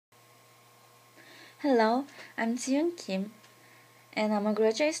Hello, I'm Jieun Kim, and I'm a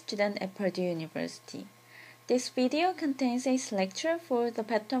graduate student at Purdue University. This video contains a lecture for the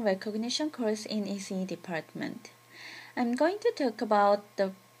Pattern Recognition course in ECE department. I'm going to talk about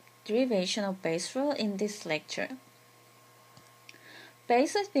the derivation of Bayes' rule in this lecture.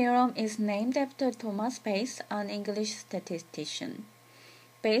 Bayes' theorem is named after Thomas Bayes, an English statistician.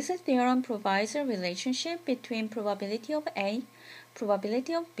 Bayes' theorem provides a relationship between probability of A,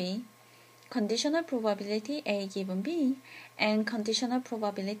 probability of B, conditional probability A given B, and conditional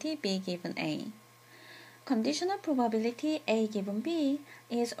probability B given A. Conditional probability A given B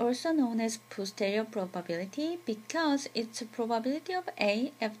is also known as posterior probability because it's a probability of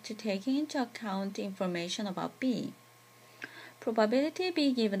A after taking into account information about B. Probability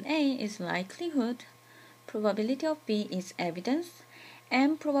B given A is likelihood, probability of B is evidence,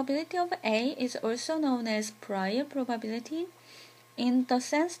 and probability of A is also known as prior probability in the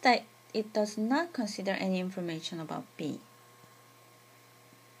sense that it does not consider any information about B.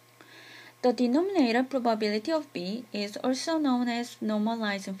 The denominator probability of B is also known as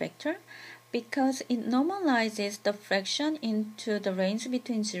normalizing factor because it normalizes the fraction into the range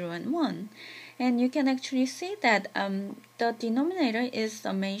between 0 and 1. And you can actually see that the denominator is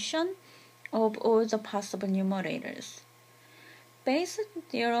summation of all the possible numerators. Bayes'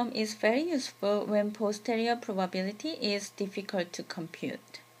 theorem is very useful when posterior probability is difficult to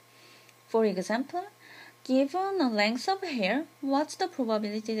compute. For example, given a length of hair, what's the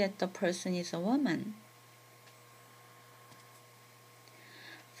probability that the person is a woman?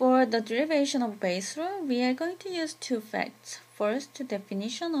 For the derivation of Bayes' rule, we are going to use two facts. First,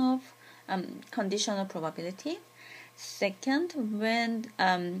 definition of conditional probability. Second, when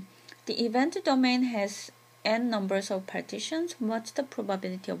the event domain has n numbers of partitions, what's the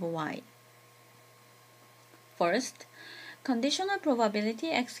probability of y? First, conditional probability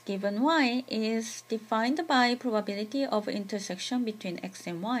x given y is defined by probability of intersection between x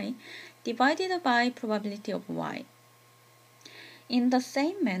and y divided by probability of y. In the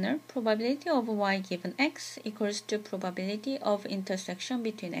same manner, probability of y given x equals to probability of intersection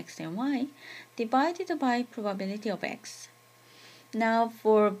between x and y divided by probability of x. Now,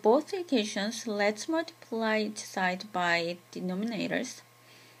 for both equations, let's multiply each side by denominators.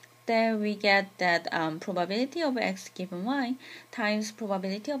 Then we get that probability of x given y times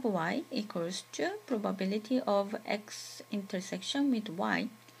probability of y equals to probability of x intersection with y.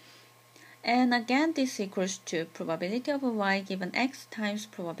 And again, this equals to probability of y given x times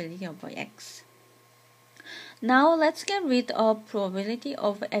probability of x. Now let's get rid of probability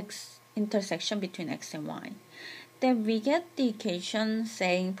of x intersection between x and y. Then we get the equation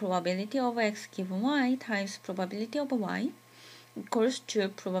saying probability of x given y times probability of y equals to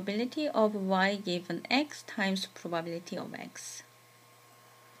probability of y given x times probability of x.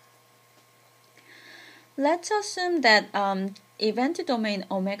 Let's assume that event domain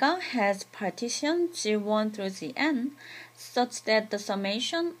omega has partition G1 through Gn such that the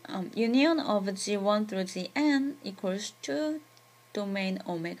summation union of G1 through Gn equals to domain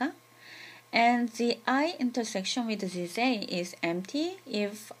omega, and the I intersection with Gj is empty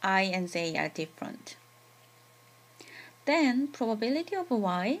if I and j are different. Then probability of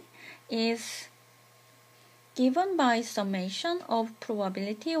y is given by summation of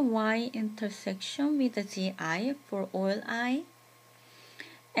probability y intersection with gi for all I.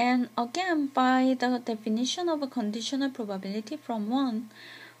 And again, by the definition of a conditional probability from 1,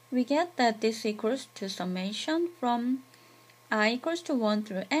 we get that this equals to summation from I equals to 1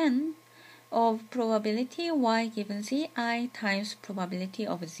 through n of probability y given gi times probability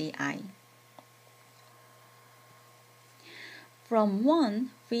of gi. From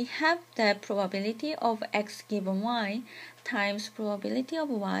 1, we have that probability of x given y times probability of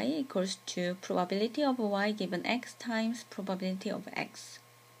y equals to probability of y given x times probability of x.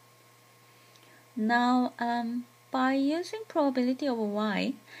 Now, by using probability of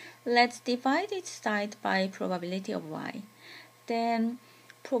y, let's divide each side by probability of y. Then,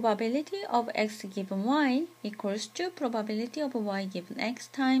 probability of x given y equals to probability of y given x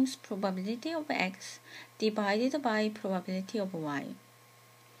times probability of x divided by probability of y.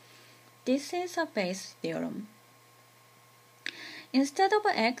 This is a Bayes theorem. Instead of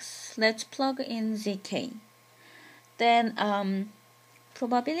x, let's plug in zk. Then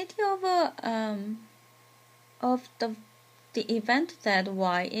probability of the event that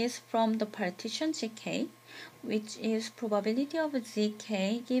y is from the partition zk, which is probability of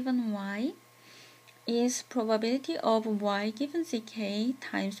zk given y, is probability of y given zk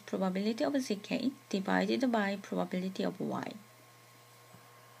times probability of zk divided by probability of y.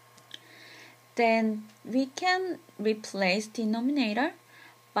 Then we can replace denominator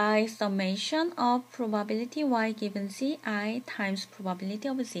by summation of probability y given zi times probability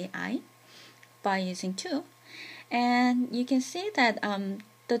of zi by using 2. And you can see that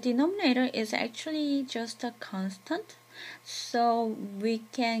the denominator is actually just a constant, so we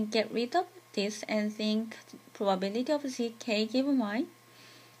can get rid of this and think probability of zk given y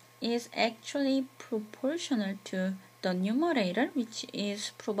is actually proportional to the numerator, which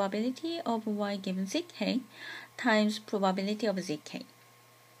is probability of y given zk times probability of zk.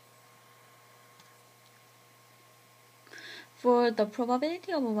 For the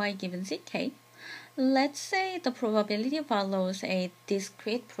probability of y given zk, let's say the probability follows a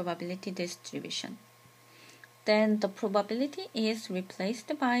discrete probability distribution. Then the probability is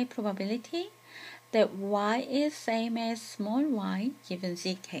replaced by probability that y is same as small y given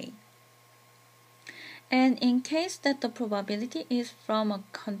zk. And in case that the probability is from a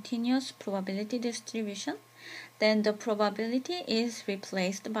continuous probability distribution, then the probability is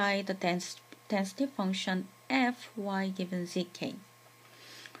replaced by the density function f y given zk.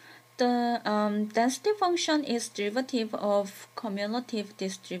 The density function is derivative of cumulative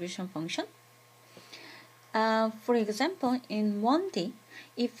distribution function. For example, in 1D,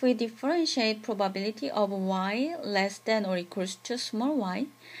 if we differentiate probability of y less than or equals to small y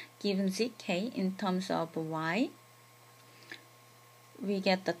given zk in terms of y, we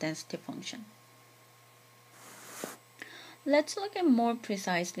get the density function. Let's look at more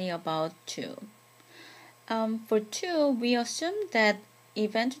precisely about 2. For 2, we assume that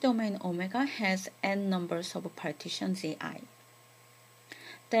event domain omega has n numbers of partition zi.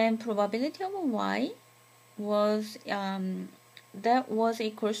 Then probability of y was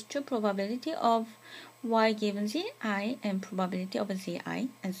equals to probability of y given zi and probability of zi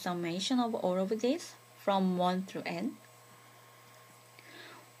and summation of all of these from 1 through n.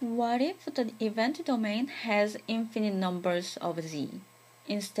 What if the event domain has infinite numbers of z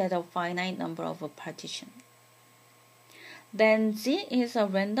instead of finite number of partition? Then z is a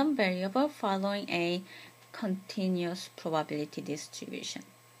random variable following a continuous probability distribution.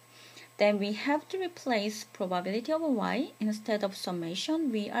 Then we have to replace probability of y. Instead of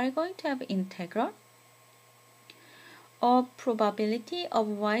summation, we are going to have integral of probability of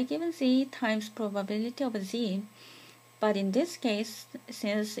y given z times probability of z. But in this case,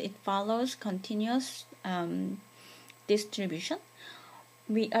 since it follows continuous distribution,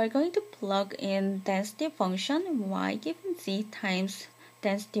 we are going to plug in density function y given z times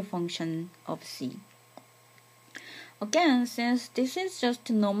density function of z. Again, since this is just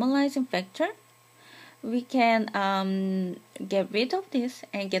a normalizing factor, we can get rid of this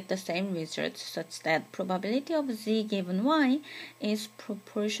and get the same result, such that probability of z given y is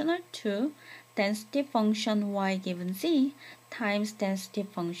proportional to density function y given z times density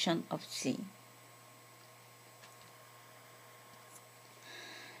function of z.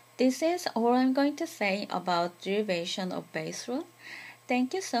 This is all I'm going to say about derivation of Bayes rule.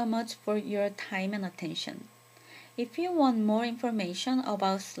 Thank you so much for your time and attention. If you want more information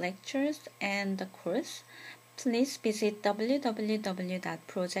about lectures and the course, please visit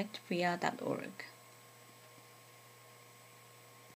www.projectvia.org.